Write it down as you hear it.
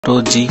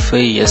moto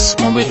g5s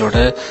மொபைலோட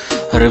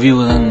review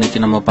தான் இன்னைக்கு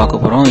நம்ம பார்க்க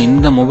போகிறோம்.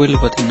 இந்த மொபைல்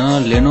பார்த்தீங்கன்னா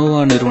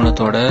லெனோவா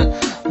நிறுவனத்தோட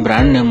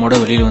பிராண்ட் நேமோட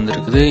வெளியில்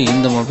வந்திருக்குது.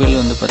 இந்த மொபைல்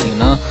வந்து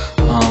பார்த்தீங்கன்னா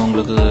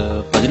உங்களுக்கு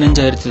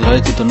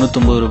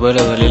 15,999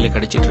 ரூபாயில் வெளியில்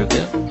கிடைச்சிட்டு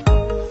இருக்கு.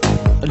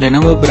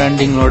 லெனோவா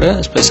பிராண்டிங்கோட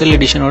ஸ்பெஷல்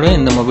எடிஷனோட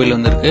இந்த மொபைல்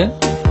வந்திருக்கு.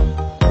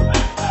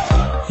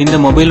 இந்த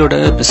மொபைலோட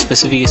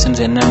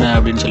ஸ்பெசிஃபிகேஷன்ஸ் என்னென்ன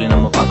அப்படின்னு சொல்லி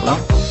நம்ம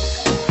பார்க்கலாம்.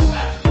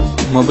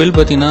 மொபைல்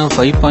பார்த்தீங்கன்னா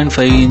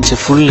 5.5 இன்ச்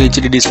ஃபுல்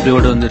ஹெச்டி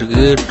டிஸ்பிளேயோட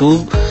வந்துருக்கு.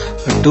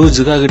 2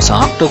 GHz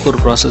ஆக்டோ கோர்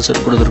ப்ராசஸர்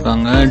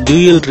கொடுத்துருக்காங்க.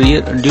 டியூயல்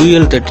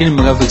 13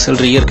 மெகாபிக்சல்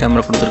ரியர்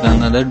கேமரா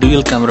கொடுத்துருக்காங்க. அதாவது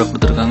டியூயல் கேமரா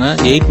கொடுத்துருக்காங்க.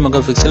 8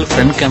 மெகாபிக்சல்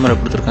ஃப்ரண்ட் கேமரா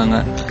கொடுத்துருக்காங்க.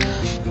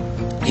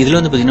 இதில்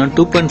வந்து பார்த்தீங்கன்னா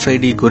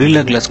 2.5D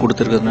கொரில்லா கிளாஸ்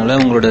கொடுத்துருக்கிறதுனால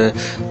உங்களோட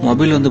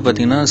மொபைல் வந்து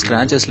பார்த்தீங்கன்னா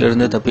ஸ்க்ராச்சஸ்ல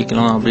இருந்து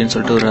தப்பிக்கலாம் அப்படின்னு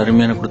சொல்லிட்டு ஒரு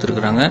அருமையான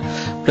கொடுத்துருக்காங்க.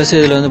 ப்ளஸ்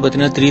இதில் வந்து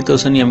பார்த்தீங்கன்னா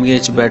 3000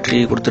 mAh பேட்டரி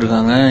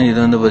கொடுத்துருக்காங்க. இது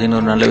வந்து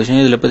பார்த்தீங்கன்னா ஒரு நல்ல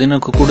விஷயம். இதில்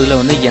பார்த்தீங்கன்னா கூடுதலாக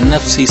வந்து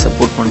NFC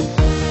சப்போர்ட் பண்ணும்.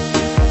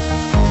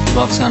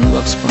 பாக்ஸ்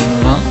அன்பாக்ஸ்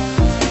பண்ணலாம்.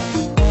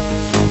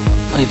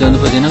 இது வந்து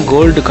பார்த்தீங்கன்னா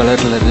கோல்டு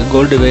கலரில் இருக்குது,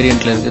 கோல்டு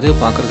வேரியண்ட்டில் இருக்குது.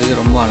 பார்க்குறதுக்கு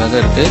ரொம்ப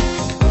அழகாக இருக்குது.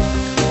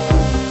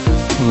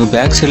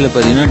 பேக் சைடில்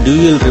பார்த்தீங்கன்னா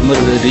டியூயல்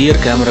ரியர்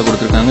கேமரா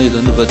கொடுத்துருக்காங்க. இது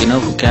வந்து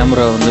பார்த்தீங்கன்னா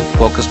கேமரா வந்து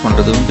ஃபோக்கஸ்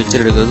பண்ணுறதுக்கும்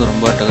பிக்சர் எடுக்கிறதுக்கும்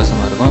ரொம்ப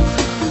அட்டகாசமாக இருக்கும்.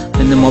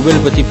 இந்த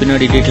மொபைல் பற்றி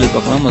பின்னாடி டீட்டெயில்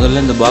பார்க்கலாம்.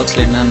 முதல்ல இந்த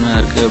பாக்ஸில் என்னென்ன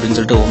இருக்குது அப்படின்னு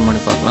சொல்லிட்டு ஓப்பன்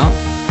பண்ணி பார்க்கலாம்.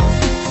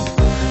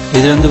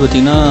 இதில் வந்து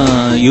பார்த்தீங்கன்னா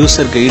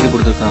யூசர் கைடு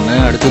கொடுத்துருக்காங்க.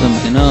 அடுத்தது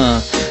பார்த்தீங்கன்னா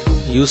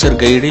யூசர்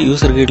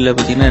கைடில்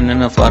பார்த்தீங்கன்னா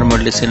என்னென்ன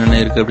ஃபார்மாலிட்டிஸ் என்னென்ன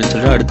இருக்குது அப்படின்னு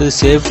சொல்லிட்டு, அடுத்தது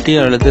சேஃப்டி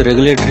அல்லது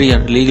ரெகுலேட்டரி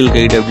அண்ட் லீகல்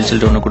கைடு அப்படின்னு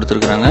சொல்லிட்டு ஒன்று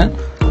கொடுத்துருக்காங்க.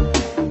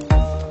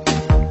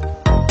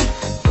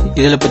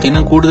 இதில்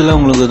பார்த்தீங்கன்னா கூடுதலாக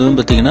உங்களுக்கு வந்து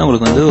பார்த்தீங்கன்னா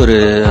உங்களுக்கு வந்து ஒரு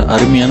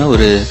அருமையான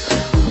ஒரு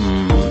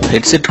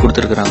ஹெட்செட்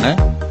கொடுத்துருக்குறாங்க.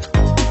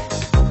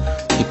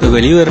 இப்போ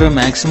வெளிவர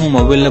மேக்ஸிமம்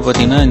மொபைலில்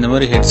பார்த்தீங்கன்னா இந்த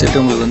மாதிரி ஹெட்செட்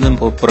உங்களுக்கு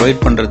வந்து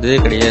ப்ரொவைட் பண்ணுறதே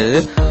கிடையாது.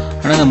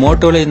 ஆனால் இந்த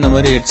மோட்டோவில் இந்த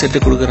மாதிரி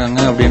ஹெட்செட்டு கொடுக்குறாங்க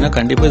அப்படின்னா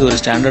கண்டிப்பாக இது ஒரு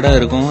ஸ்டாண்டர்டாக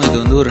இருக்கும். இது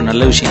வந்து ஒரு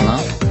நல்ல விஷயம்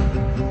தான்.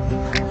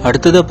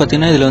 அடுத்ததாக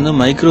பார்த்தீங்கன்னா இதில் வந்து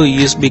micro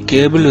USB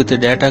cable with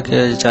data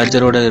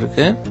சார்ஜரோட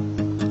இருக்கு.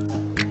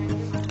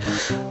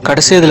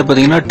 கடைசி இதில்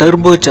பார்த்தீங்கன்னா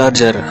டர்போ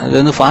சார்ஜர், அது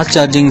வந்து ஃபாஸ்ட்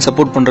சார்ஜிங்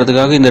சப்போர்ட்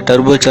பண்ணுறதுக்காக இந்த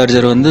டர்போ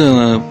சார்ஜர் வந்து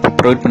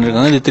ப்ரொவைட்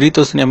பண்ணியிருக்காங்க. இது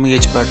 3000 mAh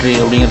பேட்டரி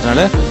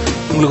அப்படிங்கிறதுனால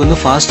உங்களுக்கு வந்து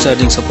ஃபாஸ்ட்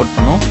சார்ஜிங் சப்போர்ட்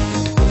பண்ணும்.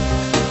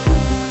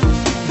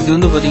 இது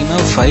வந்து பார்த்தீங்கன்னா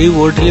 5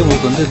 வோல்ட்லேயே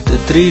உங்களுக்கு வந்து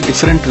 3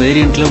 டிஃப்ரெண்ட்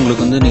வேரியண்ட்டில்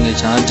உங்களுக்கு வந்து நீங்கள்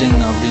சார்ஜிங்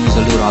அப்படின்னு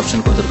சொல்லி ஒரு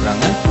ஆப்ஷன்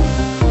கொடுத்துருக்குறாங்க.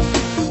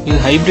 இது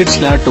ஹைப்ரிட்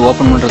ஸ்லாட்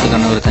ஓப்பன்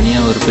பண்ணுறதுக்கான ஒரு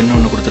தனியாக ஒரு பின்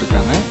ஒன்று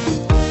கொடுத்துருக்காங்க.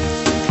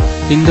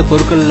 இந்த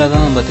பொருட்களில்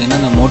தான் பார்த்தீங்கன்னா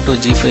இந்த moto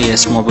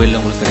g5s மொபைலில்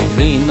உங்களுக்கு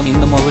கிடைக்குது.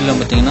 இந்த மொபைலில்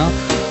பார்த்தீங்கன்னா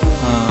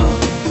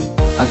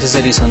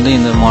அக்சசரிஸ் வந்து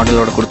இந்த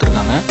மாடலோட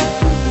கொடுத்துருக்காங்க.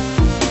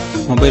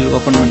 மொபைல்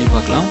ஓப்பன் பண்ணி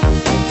பார்க்கலாம்.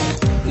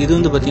 இது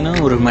வந்து பார்த்தீங்கன்னா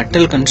ஒரு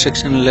மெட்டல்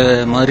கன்ஸ்ட்ரக்ஷனில்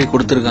மாதிரி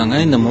கொடுத்துருக்காங்க.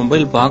 இந்த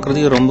மொபைல்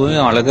பார்க்குறதுக்கு ரொம்பவே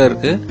அழகாக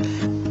இருக்குது.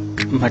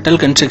 மெட்டல்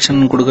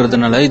கன்ஸ்ட்ரக்ஷன்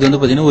கொடுக்கறதுனால இது வந்து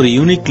பார்த்தீங்கன்னா ஒரு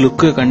யூனிக்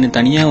லுக்கு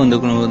தனியாக வந்து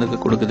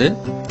கொடுக்குது.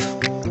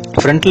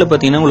 ஃப்ரண்ட்டில்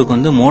பார்த்தீங்கன்னா உங்களுக்கு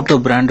வந்து மோட்டோ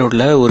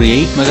பிராண்டோட ஒரு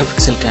 8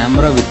 மெகாபிக்சல்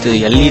கேமரா வித்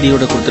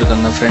எல்இடியோட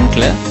கொடுத்துருக்காங்க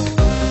ஃப்ரண்ட்டில்.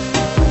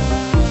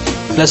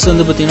 ப்ளஸ்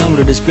வந்து பார்த்தீங்கன்னா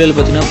உங்களுக்கு டிஸ்பிளேல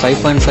பார்த்தீங்கன்னா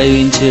 5.5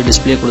 இன்ச்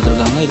டிஸ்பிளே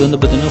கொடுத்துருக்காங்க. இது வந்து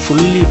பார்த்தீங்கன்னா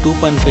fully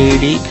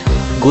 2.5D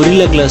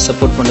gorilla class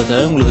support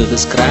பண்ணுறதால உங்களுக்கு இது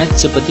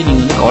ஸ்க்ராட்சை பற்றி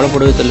நீங்கள் வந்து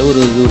கவலைப்படவே தெரியல.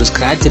 ஒரு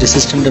ஸ்க்ராட்ச்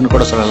ரெசிஸ்டன்ட்னு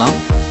கூட சொல்லலாம்.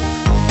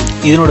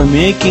 இதனோட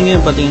மேக்கிங்கே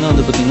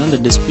பார்த்தீங்கன்னா இந்த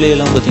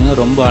டிஸ்பிளேலாம் பார்த்தீங்கன்னா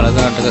ரொம்ப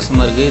அழகாக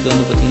அட்டகாசமாக இருக்குது. இது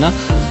வந்து பார்த்தீங்கன்னா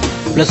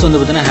ப்ளஸ் வந்து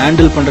பார்த்தீங்கன்னா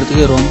ஹேண்டில்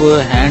பண்ணுறதுக்கு ரொம்ப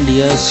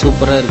ஹேண்டியாக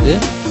சூப்பராக இருக்குது.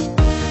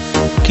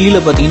 கீழே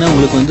பார்த்தீங்கன்னா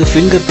உங்களுக்கு வந்து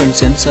ஃபிங்கர் பிரிண்ட்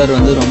சென்சார்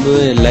வந்து ரொம்ப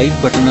லைட்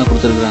பட்டனாக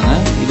கொடுத்துருக்குறாங்க.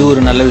 இது ஒரு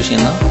நல்ல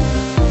விஷயம் தான்.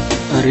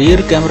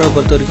 ரியர் கேமரா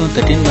பொறுத்த வரைக்கும்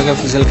 13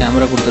 மெகாபிக்சல்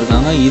கேமரா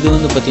கொடுத்துருக்காங்க. இது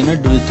வந்து பார்த்தீங்கன்னா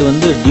இது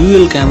வந்து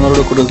டியூயல்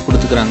கேமராவோட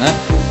கொடுத்துருக்காங்க.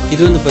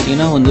 இது வந்து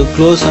பார்த்தீங்கன்னா வந்து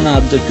க்ளோஸான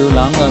ஆப்ஜெக்டிவ்,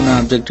 லாங்கான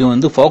ஆப்ஜெக்டிவ்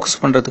வந்து ஃபோக்கஸ்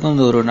பண்ணுறதுக்கு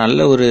வந்து ஒரு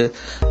நல்ல ஒரு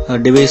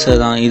டிவைஸாக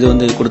தான் இது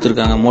வந்து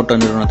கொடுத்துருக்காங்க மோட்டோ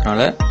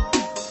நிறுவனத்தினால.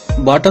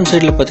 பாட்டம்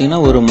சைடில்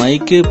பார்த்தீங்கன்னா ஒரு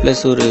மைக்கு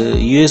ப்ளஸ் ஒரு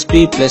USB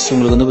ப்ளஸ்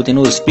உங்களுக்கு வந்து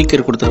பார்த்தீங்கன்னா ஒரு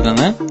ஸ்பீக்கர்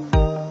கொடுத்துருக்காங்க.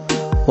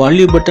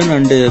 Volume button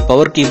and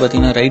power key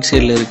பார்த்தீங்கன்னா ரைட்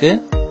சைடில் இருக்குது.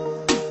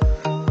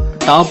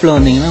 டாப்பில்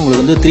வந்தீங்கன்னா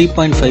உங்களுக்கு வந்து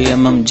 3.5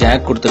 mm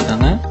ஜாக்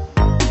கொடுத்துருக்காங்க.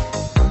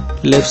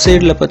 லெஃப்ட்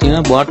சைடில்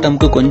பார்த்தீங்கன்னா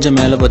பாட்டமுக்கு கொஞ்சம்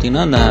மேலே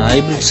பார்த்தீங்கன்னா அந்த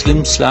ஹைப்ரிட்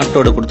ஸ்லிம்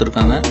ஸ்லாட்டோட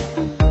கொடுத்துருக்காங்க.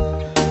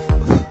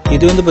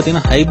 இது வந்து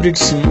பார்த்தீங்கன்னா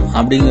ஹைப்ரிட் சிம்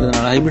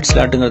அப்படிங்கிறதுனால ஹைப்ரிட்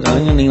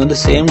ஸ்லாட்டுங்கிறதுனால நீங்கள் வந்து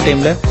சேம்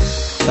டைமில்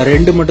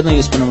 2 மட்டும் தான்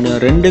யூஸ் பண்ண முடியும்.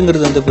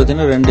 2ங்கிறது வந்து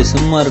பார்த்தீங்கன்னா 2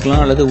 சிம்மாக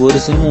இருக்கலாம், அல்லது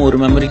ஒரு சிம் ஒரு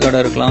மெமரி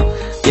கார்டாக இருக்கலாம்.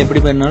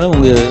 எப்படி பண்ணாலும்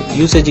உங்கள்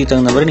யூசேஜுக்கு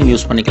தகுந்த மாதிரி நீங்கள்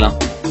யூஸ் பண்ணிக்கலாம்.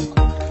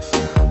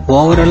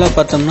 ஓவராலாக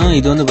பார்த்தோம்னா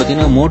இது வந்து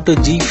பார்த்தீங்கன்னா moto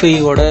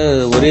g5ஓட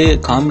ஒரே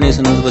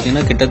காம்பினேஷன் வந்து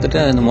பார்த்தீங்கன்னா கிட்டத்தட்ட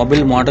அந்த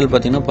மொபைல் மாடல்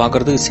பார்த்தீங்கன்னா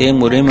பார்க்குறதுக்கு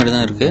சேம் ஒரே மாதிரி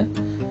தான்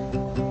இருக்குது.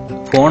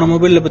 போன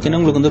மொபைலில் பார்த்தீங்கன்னா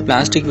உங்களுக்கு வந்து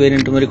பிளாஸ்டிக்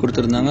வேரியண்ட் மாதிரி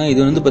கொடுத்துருந்தாங்க. இது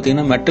வந்து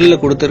பார்த்தீங்கன்னா மெட்டலில்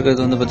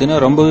கொடுத்துருக்கிறது வந்து பார்த்தீங்கன்னா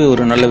ரொம்பவே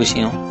ஒரு நல்ல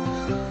விஷயம்.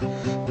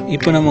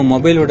 இப்போ நம்ம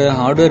மொபைலோட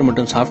ஹார்ட்வேர்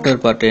மற்றும்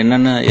சாஃப்ட்வேர் பார்ட்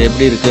என்னென்ன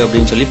எப்படி இருக்குது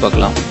அப்படின்னு சொல்லி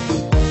பார்க்கலாம்.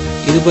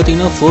 இது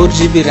பார்த்தீங்கன்னா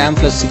 4GB RAM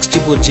ப்ளஸ்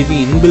 64GB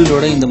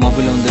இன்பில்டோட இந்த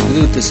மொபைல் வந்து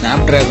இருக்குது வித்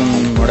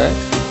ஸ்னாப்டிராகனோட.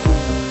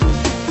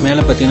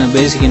 மேலே பார்த்தீங்கன்னா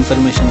பேசிக்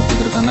இன்ஃபர்மேஷன்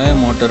கொடுத்துருக்காங்க.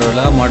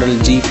 Motorola model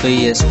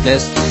g5s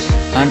plus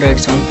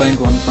Android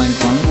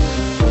 7.1.1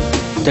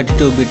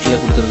 32 பிட்டில்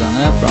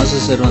கொடுத்துருக்காங்க.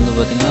 ப்ராசஸர் வந்து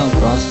பார்த்தீங்கன்னா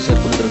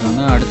ப்ராசஸர்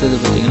கொடுத்துருக்காங்க. அடுத்தது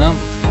பார்த்தீங்கன்னா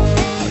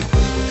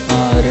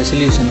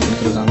ரெசல்யூஷன்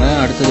கொடுத்துருக்காங்க.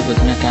 அடுத்தது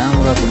பார்த்தீங்கன்னா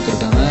கேமரா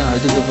கொடுத்துருக்காங்க.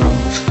 அதுக்கப்புறம்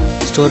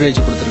ஸ்டோரேஜ்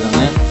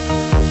கொடுத்துருக்காங்க.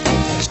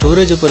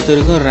 ஸ்டோரேஜை பொறுத்த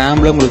வரைக்கும்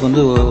ரேமில் உங்களுக்கு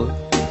வந்து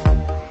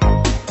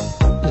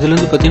இதில்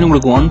வந்து பார்த்தீங்கன்னா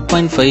உங்களுக்கு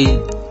 1.5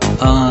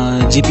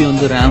 GB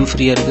வந்து ரேம்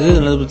ஃப்ரீயாக இருக்குது.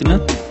 இதில் வந்து பார்த்தீங்கன்னா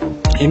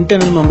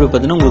இன்டர்னல் மெமரி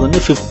பார்த்தீங்கன்னா உங்களுக்கு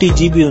வந்து 50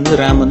 GB வந்து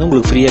ரேம் வந்து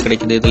உங்களுக்கு ஃப்ரீயாக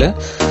கிடைக்குது.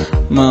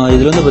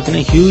 இதில் வந்து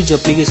பார்த்தீங்கன்னா ஹியூஜ்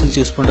அப்ளிகேஷன்ஸ்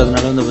யூஸ்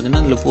பண்ணுறதுனால வந்து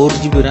பார்த்தீங்கன்னா இதில்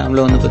 4 GB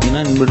ரேமில் வந்து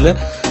பார்த்தீங்கன்னா இதில்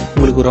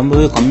உங்களுக்கு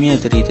ரொம்பவே கம்மியாக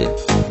தெரியுது.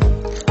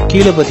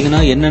 கீழே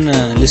பார்த்தீங்கன்னா என்னென்ன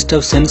லிஸ்ட்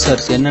ஆஃப்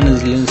சென்சார்ஸ், என்னென்ன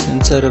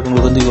சென்சார்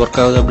உங்களுக்கு வந்து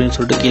ஒர்க் ஆகுது அப்படின்னு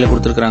சொல்லிட்டு கீழே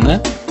கொடுத்துருக்காங்க.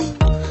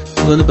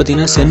 இது வந்து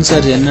பார்த்தீங்கன்னா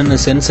சென்சார்ஸ், என்னென்ன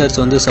சென்சார்ஸ்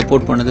வந்து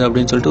சப்போர்ட் பண்ணுது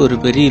அப்படின்னு சொல்லிட்டு ஒரு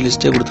பெரிய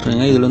லிஸ்ட்டே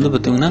கொடுத்துருக்காங்க. இதில் வந்து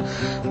பார்த்தீங்கன்னா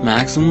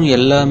மேக்ஸிமம்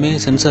எல்லாமே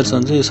சென்சார்ஸ்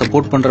வந்து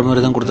சப்போர்ட் பண்ணுற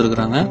மாதிரி தான்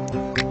கொடுத்துருக்குறாங்க.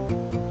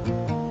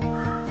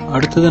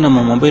 அடுத்தது நம்ம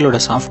மொபைலோட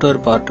சாஃப்ட்வேர்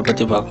பார்ட்டை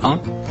பற்றி பார்க்கலாம்.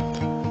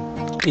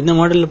 இந்த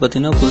மாடலில்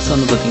பார்த்தீங்கன்னா புதுசாக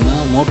வந்து பார்த்தீங்கன்னா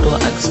மோட்டோ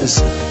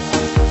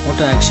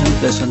ஆக்ஷன்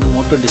ப்ளஸ் வந்து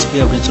மோட்டோ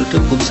டிஸ்பிளே அப்படின்னு சொல்லிட்டு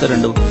புதுசாக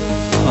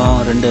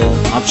ரெண்டு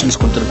ஆப்ஷன்ஸ்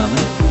கொடுத்துருக்காங்க.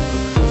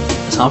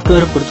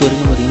 சாஃப்ட்வேரை பொறுத்த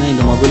வரைக்கும் பார்த்தீங்கன்னா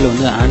இந்த மொபைலில்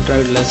வந்து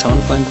ஆண்ட்ராய்டில்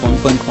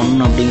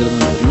 7.1.1 அப்படிங்கிறது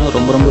வந்து பார்த்தீங்கன்னா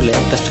ரொம்ப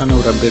லேட்டஸ்டான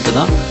ஒரு அப்டேட்டு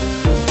தான்.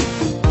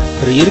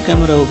 ரியர்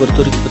கேமராவை பொறுத்த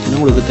வரைக்கும்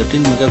பார்த்தீங்கன்னா உங்களுக்கு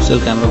 13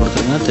 மெகாபிக்சல் கேமரா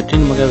கொடுத்துருக்காங்க.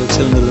 13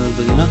 மெகாபிக்சல்ங்கிறது வந்து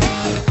பார்த்தீங்கன்னா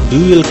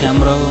டியூயல்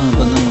கேமராவை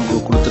வந்து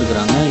உங்களுக்கு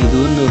கொடுத்துருக்குறாங்க. இது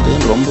வந்து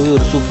ரொம்பவே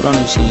ஒரு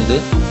சூப்பரான விஷயம். இது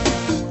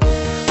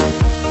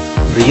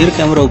ரியர்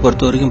கேமராவை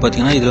பொறுத்த வரைக்கும்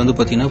பார்த்தீங்கன்னா இதில் வந்து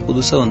பார்த்தீங்கன்னா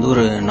புதுசாக வந்து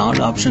ஒரு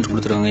 4 ஆப்ஷன்ஸ்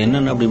கொடுத்துருக்காங்க.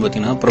 என்னென்ன அப்படின்னு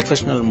பார்த்தீங்கன்னா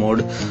professional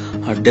mode,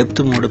 depth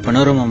mode,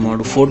 panorama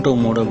mode, photo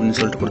mode அப்படின்னு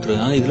சொல்லிட்டு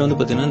கொடுத்துருக்காங்க. இதில் வந்து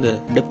பார்த்தீங்கன்னா இந்த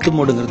டெப்த்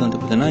மோடுங்கிறது வந்து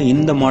பார்த்தீங்கன்னா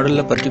இந்த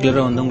மாடலில்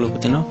பர்டிகுலராக வந்து உங்களுக்கு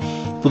பார்த்தீங்கன்னா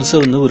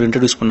புதுசாக வந்து ஒரு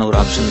இன்ட்ரடியூஸ் பண்ண ஒரு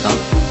ஆப்ஷன் தான்.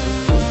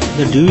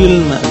 இந்த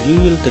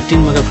டியூயல்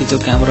 13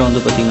 மெகாபிக்சல் கேமரா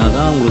வந்து பார்த்தீங்கன்னா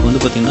தான் உங்களுக்கு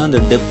வந்து பார்த்தீங்கன்னா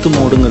அந்த டெப்த்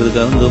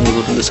மோடுங்கிறதுக்காக வந்து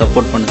உங்களுக்கு வந்து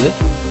சப்போர்ட் பண்ணுது.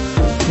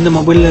 இந்த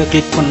மொபைலில்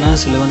கிளிக் பண்ணால்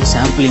சில வந்து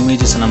சாம்பிள்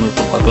இமேஜஸ் நம்ம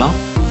இப்போ பார்க்கலாம்.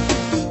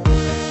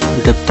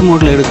 டெப்த்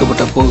மோடில்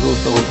எடுக்கப்பட்ட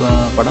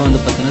படம் வந்து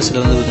பார்த்தீங்கன்னா சில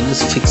வந்து பார்த்தீங்கன்னா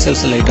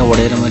பிக்சல்ஸ் லைட்டாக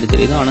உடையிற மாதிரி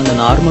தெரியுது. ஆனால் இந்த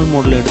நார்மல்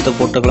மோடில் எடுத்த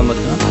ஃபோட்டோக்கெல்லாம்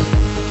பார்த்தீங்கன்னா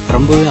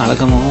ரொம்பவே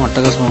அழகமாகவும்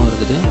அட்டகாசமாகவும்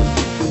இருக்குது.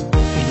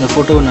 இந்த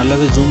ஃபோட்டோவை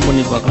நல்லாவே ஜூம்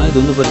பண்ணி பார்க்கலாம். இது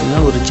வந்து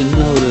பார்த்தீங்கன்னா ஒரு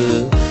சின்ன ஒரு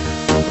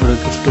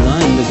கிஃப்ட்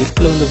தான். இந்த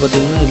கிஃப்ட்டில் வந்து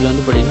பார்த்தீங்கன்னா இதில்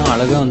வந்து பார்த்தீங்கன்னா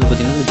அழகாக வந்து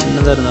பார்த்தீங்கன்னா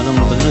சின்னதாக இருந்தாலும்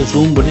உங்களுக்கு பார்த்தீங்கன்னா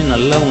ஜூம் பண்ணி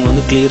நல்லா உங்களுக்கு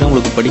வந்து கிளியராக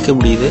உங்களுக்கு படிக்க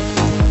முடியுது.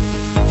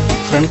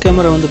 ஃப்ரண்ட்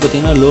கேமரா வந்து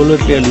பார்த்தீங்கன்னா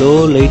லோ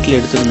லைட்டில்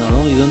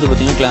எடுத்திருந்தாலும் இது வந்து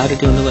பார்த்தீங்கன்னா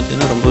கிளாரிட்டி வந்து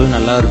பார்த்தீங்கன்னா ரொம்பவே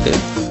நல்லா இருக்குது.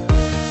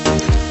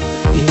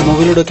 இந்த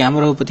மொபைலோட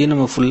கேமராவை பற்றி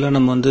நம்ம ஃபுல்லாக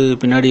நம்ம வந்து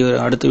பின்னாடி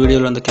அடுத்த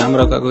வீடியோவில் அந்த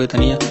கேமராக்காகவே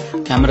தனியாக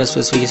கேமரா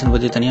ஸ்பெசிஃபிகேஷன்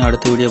பற்றி தனியாக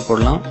அடுத்த வீடியோ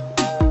போடலாம்.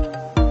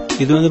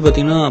 இது வந்து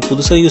பார்த்தீங்கன்னா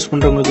புதுசாக யூஸ்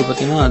பண்ணுறவங்களுக்கு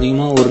பார்த்தீங்கன்னா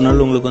அதிகமாக ஒரு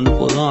நாள் உங்களுக்கு வந்து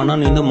போதும்.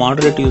 ஆனால் இந்த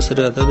மாடரேட்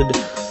யூஸர், அதாவது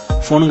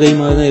ஃபோன்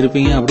கைமாக தான்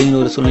இருப்பீங்க அப்படிங்கிற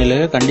ஒரு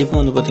சூழ்நிலையில் கண்டிப்பாக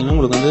வந்து பார்த்தீங்கன்னா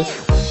உங்களுக்கு வந்து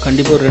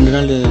கண்டிப்பாக ஒரு 2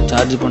 நாள்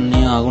சார்ஜ் பண்ணி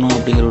ஆகணும்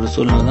அப்படிங்கிற ஒரு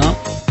சூழ்நிலை தான்.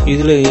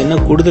 இதில் என்ன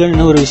கூடுதலாக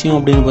என்ன ஒரு விஷயம்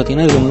அப்படின்னு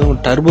பார்த்தீங்கன்னா இதில்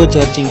வந்து டர்போ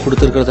சார்ஜிங்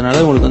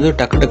கொடுத்துருக்கிறதுனால உங்களுக்கு வந்து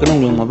டக்குன்னு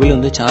உங்களுக்கு மொபைல்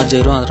வந்து சார்ஜ்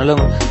ஆயிரும்.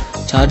 அதனால்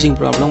சார்ஜிங்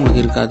ப்ராப்ளம்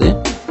உங்களுக்கு இருக்காது.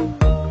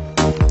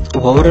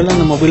 ஓவராலாக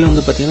இந்த மொபைல்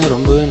வந்து பார்த்தீங்கன்னா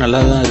ரொம்பவே நல்லா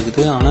தான்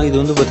இருக்குது. ஆனால் இது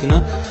வந்து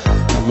பார்த்தீங்கன்னா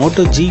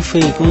மோட்டோ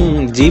G5க்கும்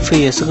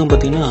G5sக்கும்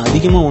பார்த்தீங்கன்னா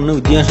அதிகமாக ஒன்றும்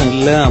வித்தியாசம்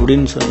இல்லை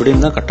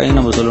அப்படின்னு தான் கட்டாயம்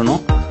நம்ம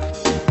சொல்லணும்.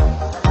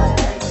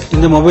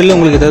 இந்த மொபைலில்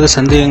உங்களுக்கு ஏதாவது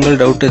சந்தேகங்கள்,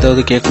 டவுட்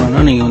ஏதாவது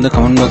கேட்கணுன்னா நீங்கள் வந்து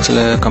கமெண்ட்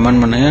பாக்ஸில்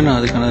கமெண்ட் பண்ணுங்கள். நான்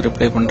அதுக்கான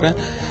ரிப்ளை பண்ணுறேன்.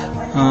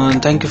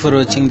 தேங்க்யூ ஃபார்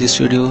வாட்சிங் திஸ்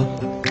வீடியோ.